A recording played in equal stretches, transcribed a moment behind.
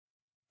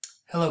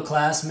Hello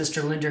class,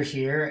 Mr. Linder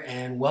here,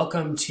 and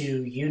welcome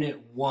to Unit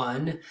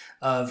 1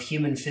 of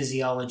Human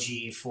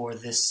Physiology for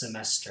this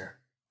semester.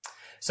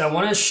 So I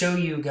want to show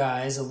you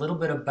guys a little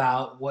bit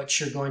about what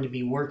you're going to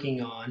be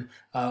working on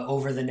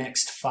over the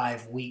next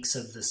 5 weeks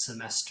of the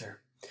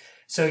semester.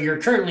 So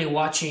you're currently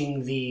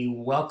watching the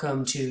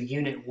Welcome to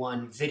Unit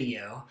 1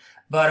 video,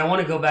 but I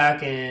want to go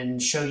back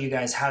and show you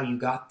guys how you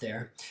got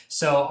there.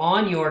 So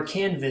on your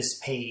Canvas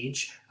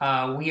page,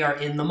 we are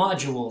in the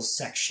modules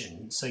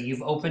section. So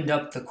you've opened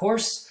up the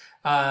course.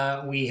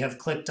 We have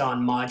clicked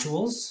on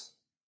modules.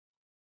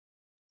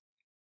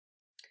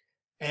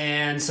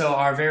 And so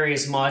our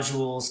various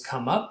modules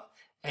come up,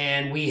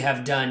 and we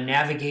have done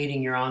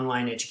navigating your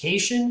online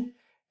education.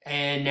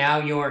 And now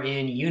you're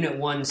in Unit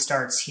 1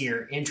 starts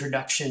here,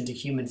 Introduction to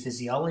Human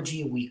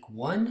Physiology, Week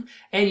 1,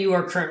 and you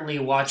are currently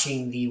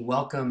watching the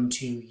Welcome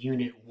to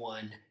Unit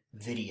 1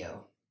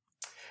 video.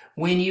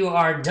 When you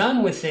are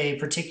done with a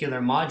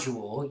particular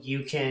module,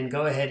 you can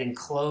go ahead and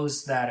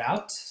close that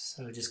out.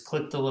 So just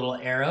click the little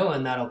arrow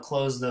and that'll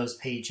close those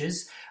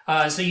pages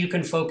so you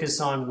can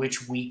focus on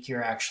which week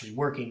you're actually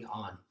working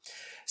on.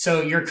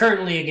 So you're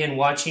currently, again,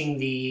 watching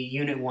the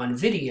Unit 1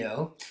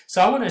 video.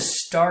 So I want to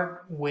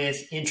start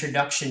with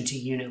Introduction to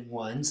Unit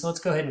 1. So let's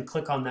go ahead and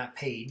click on that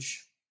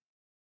page.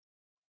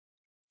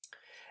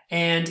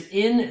 And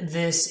in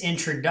this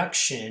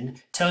introduction,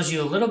 tells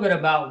you a little bit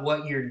about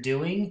what you're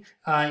doing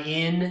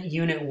in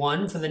Unit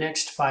 1 for the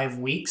next 5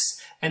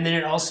 weeks. And then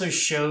it also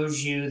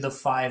shows you the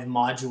 5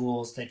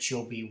 modules that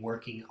you'll be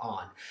working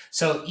on.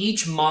 So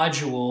each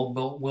module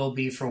will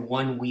be for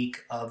 1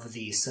 week of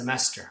the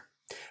semester.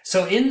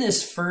 So in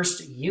this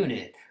first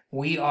unit,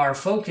 we are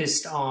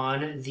focused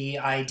on the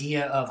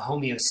idea of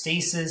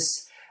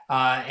homeostasis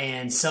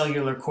and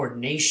cellular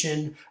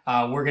coordination.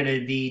 We're going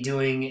to be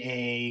doing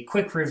a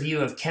quick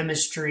review of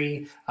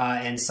chemistry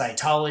and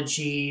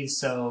cytology,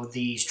 so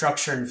the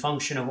structure and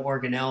function of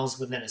organelles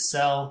within a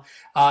cell.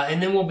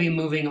 And then we'll be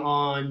moving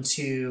on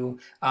to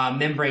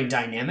membrane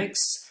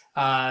dynamics.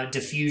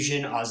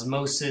 Diffusion,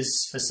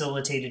 osmosis,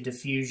 facilitated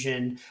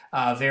diffusion,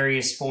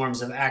 various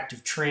forms of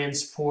active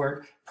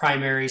transport,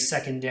 primary,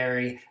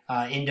 secondary,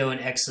 endo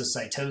and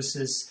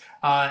exocytosis.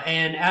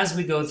 And as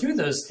we go through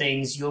those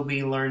things, you'll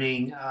be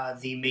learning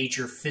the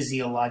major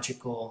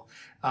physiological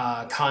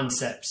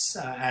concepts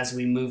as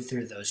we move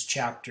through those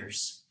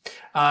chapters.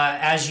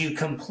 As you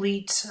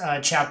complete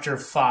Chapter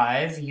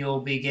 5,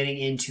 you'll be getting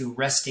into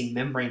resting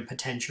membrane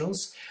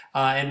potentials.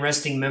 And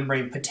resting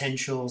membrane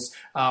potentials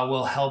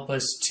will help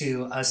us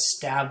to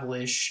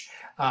establish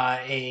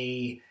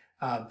a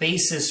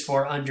basis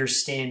for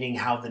understanding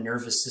how the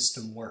nervous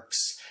system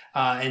works.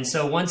 And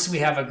so once we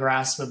have a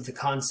grasp of the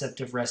concept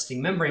of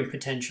resting membrane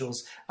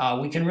potentials,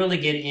 we can really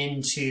get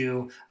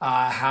into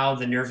how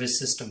the nervous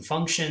system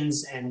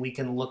functions, and we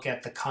can look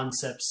at the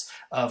concepts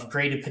of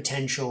graded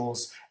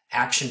potentials,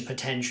 action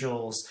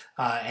potentials,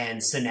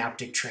 and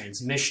synaptic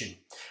transmission.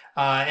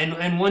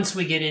 And once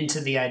we get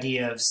into the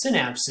idea of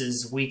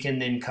synapses, we can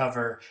then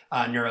cover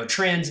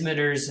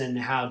neurotransmitters and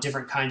how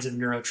different kinds of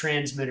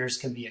neurotransmitters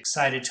can be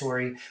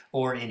excitatory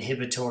or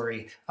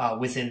inhibitory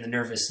within the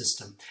nervous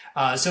system.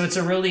 So it's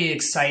a really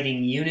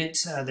exciting unit.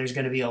 There's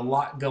going to be a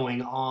lot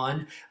going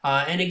on.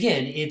 And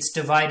again, it's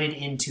divided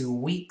into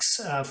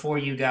weeks for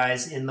you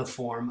guys in the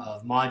form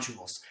of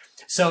modules.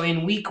 So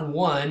in week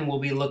 1, we'll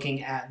be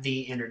looking at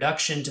the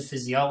introduction to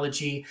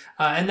physiology,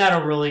 and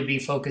that'll really be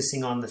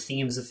focusing on the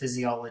themes of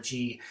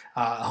physiology,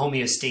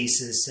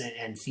 homeostasis,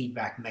 and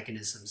feedback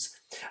mechanisms.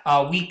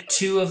 Week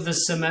 2 of the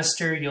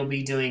semester, you'll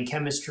be doing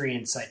chemistry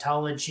and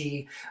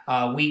cytology.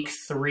 Week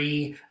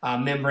 3,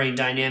 membrane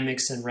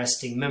dynamics and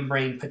resting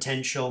membrane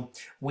potential.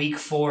 Week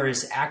 4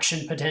 is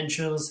action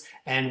potentials,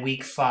 and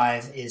week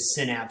 5 is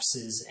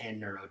synapses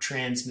and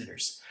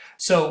neurotransmitters.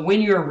 So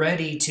when you're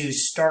ready to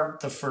start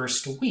the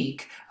first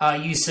week,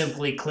 you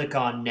simply click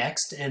on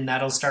Next, and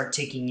that'll start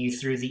taking you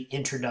through the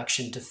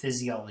Introduction to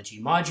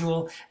Physiology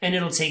module, and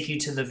it'll take you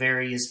to the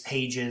various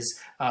pages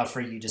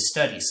for you to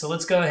study. So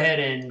let's go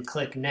ahead and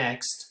click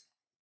Next.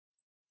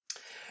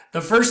 The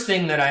first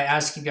thing that I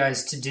ask you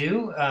guys to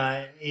do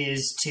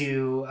is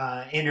to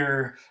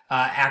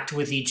interact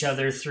with each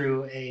other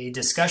through a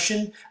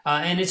discussion,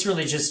 and it's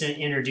really just to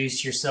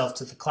introduce yourself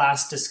to the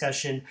class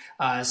discussion.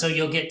 So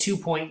you'll get 2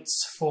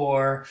 points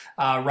for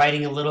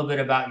writing a little bit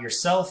about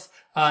yourself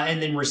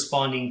and then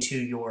responding to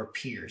your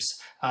peers.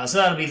 So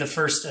that'll be the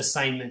first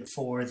assignment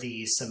for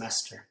the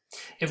semester.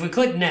 If we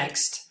click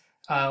Next,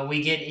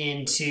 we get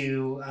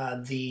into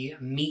the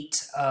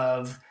meat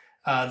of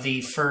the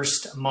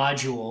first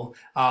module,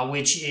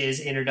 which is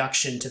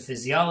Introduction to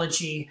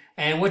Physiology.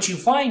 And what you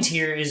find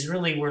here is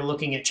really we're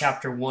looking at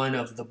Chapter 1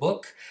 of the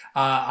book.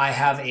 I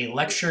have a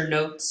lecture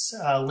notes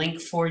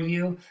link for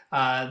you.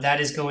 That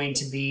is going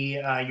to be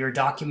your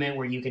document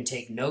where you can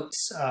take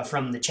notes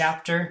from the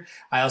chapter.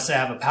 I also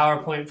have a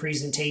PowerPoint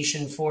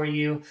presentation for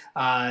you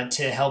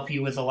to help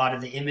you with a lot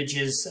of the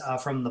images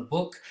from the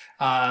book,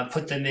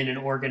 put them in an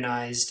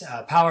organized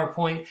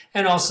PowerPoint,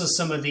 and also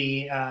some of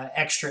the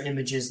extra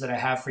images that I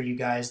have for you you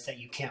guys that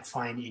you can't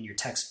find in your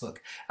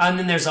textbook. And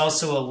then there's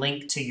also a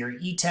link to your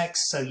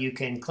e-text, so you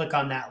can click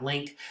on that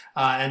link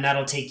and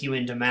that'll take you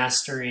into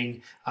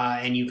mastering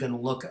and you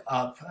can look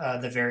up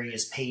the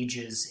various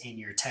pages in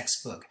your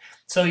textbook.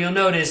 So you'll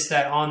notice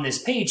that on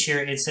this page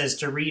here, it says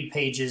to read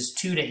pages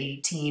 2 to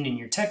 18 in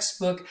your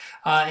textbook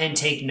and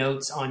take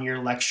notes on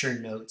your lecture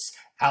notes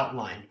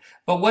outline.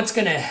 But what's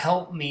going to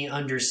help me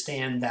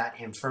understand that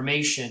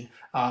information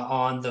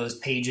on those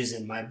pages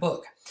in my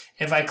book?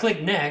 If I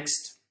click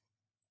next,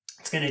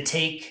 it's going to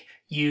take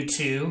you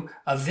to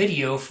a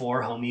video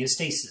for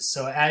homeostasis.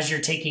 So as you're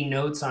taking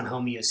notes on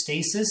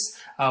homeostasis,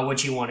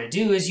 what you want to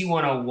do is you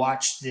want to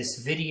watch this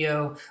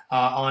video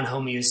on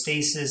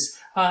homeostasis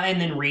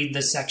and then read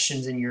the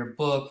sections in your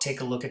book,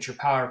 take a look at your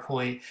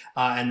PowerPoint,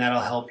 and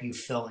that'll help you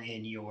fill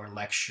in your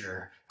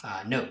lecture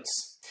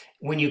notes.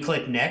 When you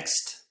click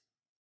next,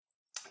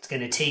 it's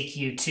going to take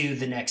you to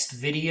the next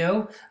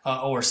video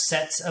or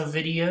sets of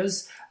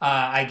videos.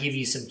 I give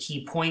you some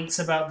key points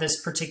about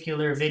this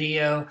particular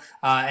video,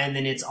 and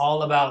then it's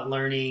all about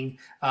learning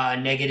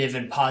negative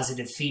and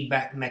positive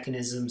feedback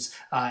mechanisms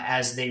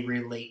as they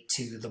relate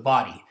to the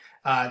body.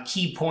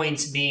 Key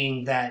points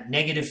being that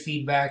negative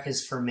feedback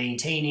is for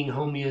maintaining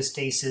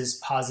homeostasis,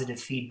 positive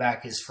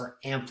feedback is for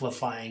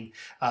amplifying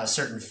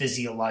certain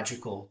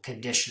physiological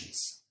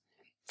conditions.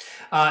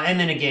 And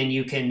then again,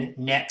 you can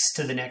next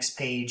to the next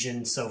page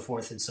and so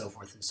forth and so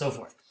forth and so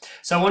forth.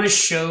 So I want to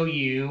show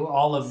you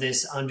all of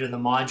this under the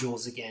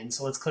modules again.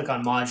 So let's click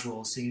on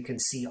modules so you can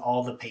see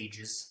all the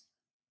pages.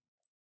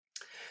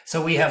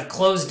 So we have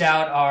closed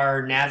out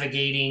our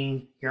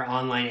navigating your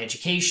online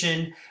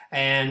education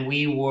and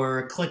we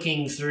were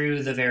clicking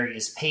through the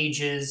various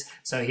pages.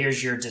 So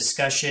here's your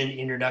discussion,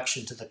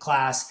 introduction to the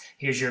class.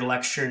 Here's your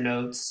lecture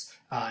notes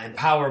and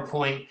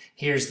PowerPoint.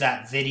 Here's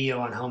that video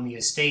on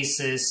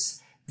homeostasis,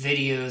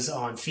 videos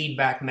on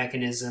feedback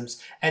mechanisms,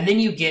 and then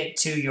you get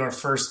to your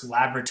first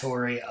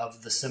laboratory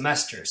of the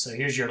semester. So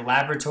here's your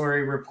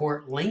laboratory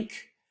report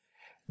link.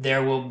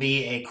 There will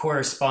be a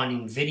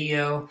corresponding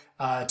video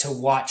to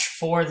watch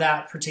for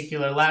that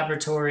particular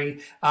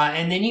laboratory,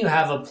 and then you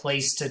have a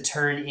place to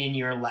turn in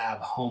your lab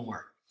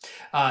homework.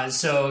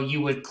 So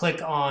you would click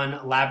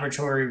on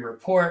laboratory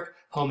report,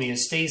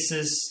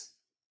 homeostasis.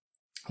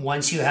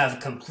 Once you have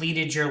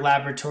completed your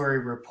laboratory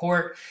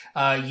report,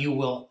 you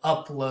will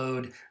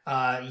upload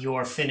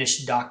your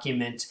finished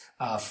document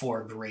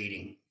for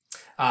grading.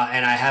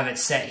 And I have it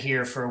set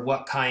here for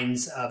what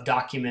kinds of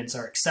documents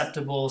are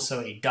acceptable,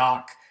 so a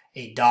doc,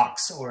 a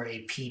docs, or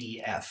a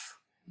PDF.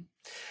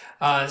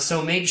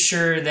 So make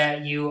sure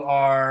that you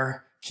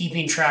are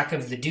keeping track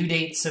of the due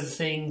dates of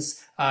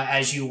things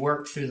as you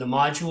work through the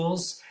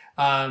modules.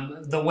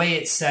 The way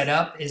it's set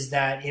up is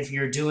that if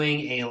you're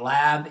doing a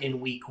lab in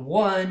week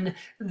 1,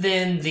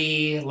 then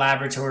the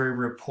laboratory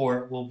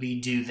report will be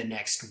due the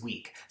next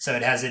week. So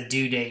it has a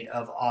due date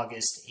of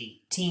August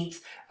 18th.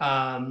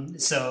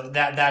 So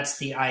that's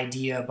the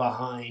idea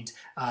behind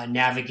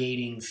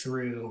navigating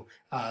through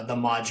the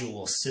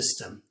module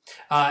system.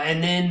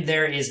 And then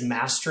there is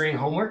mastering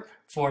homework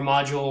for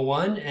Module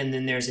 1, and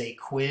then there's a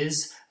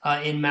quiz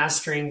in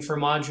mastering for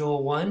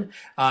Module 1,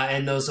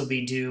 and those will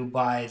be due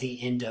by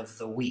the end of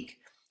the week.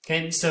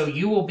 Okay, so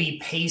you will be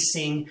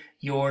pacing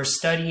your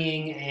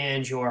studying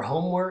and your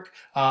homework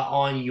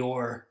on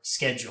your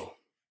schedule.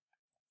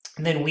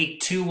 And then week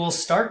 2 will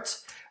start,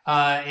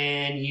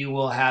 and you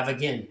will have,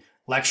 again,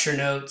 lecture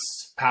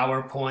notes,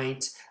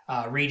 PowerPoint,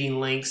 reading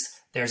links.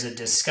 There's a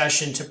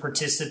discussion to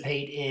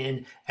participate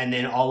in, and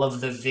then all of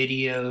the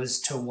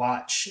videos to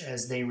watch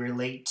as they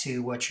relate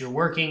to what you're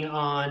working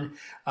on.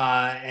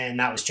 And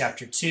that was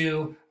chapter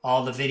 2,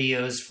 all the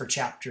videos for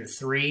chapter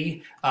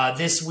 3.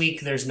 This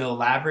week there's no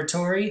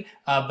laboratory,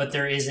 but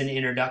there is an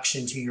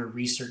introduction to your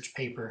research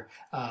paper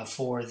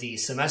for the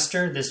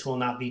semester. This will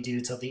not be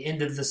due till the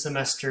end of the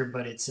semester,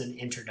 but it's an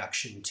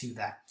introduction to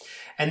that.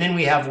 And then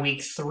we have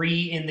week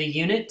 3 in the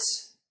unit.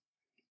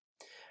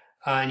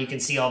 And you can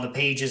see all the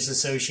pages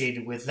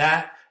associated with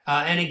that.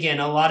 And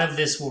again, a lot of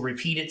this will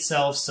repeat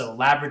itself. So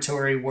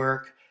laboratory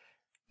work,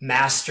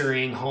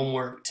 mastering,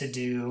 homework to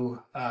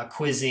do,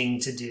 quizzing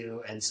to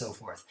do, and so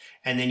forth.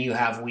 And then you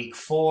have week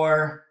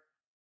 4,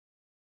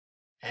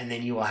 and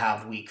then you will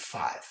have week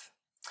 5.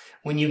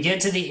 When you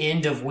get to the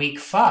end of week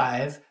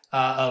 5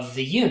 of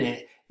the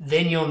unit,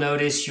 then you'll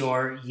notice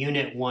your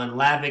Unit 1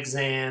 lab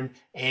exam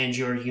and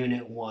your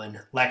Unit 1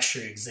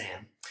 lecture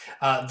exam.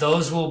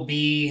 Those will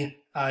be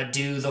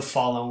due the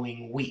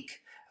following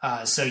week.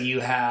 So you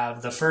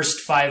have the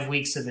first 5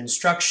 weeks of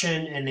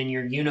instruction, and then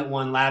your Unit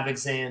 1 lab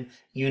exam,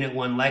 Unit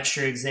 1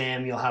 lecture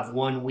exam. You'll have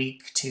 1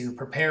 week to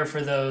prepare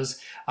for those,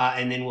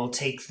 and then we'll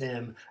take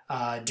them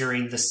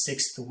during the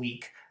 6th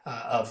week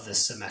of the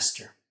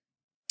semester.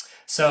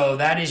 So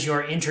that is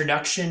your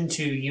introduction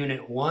to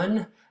Unit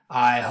 1.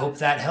 I hope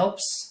that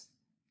helps.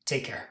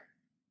 Take care.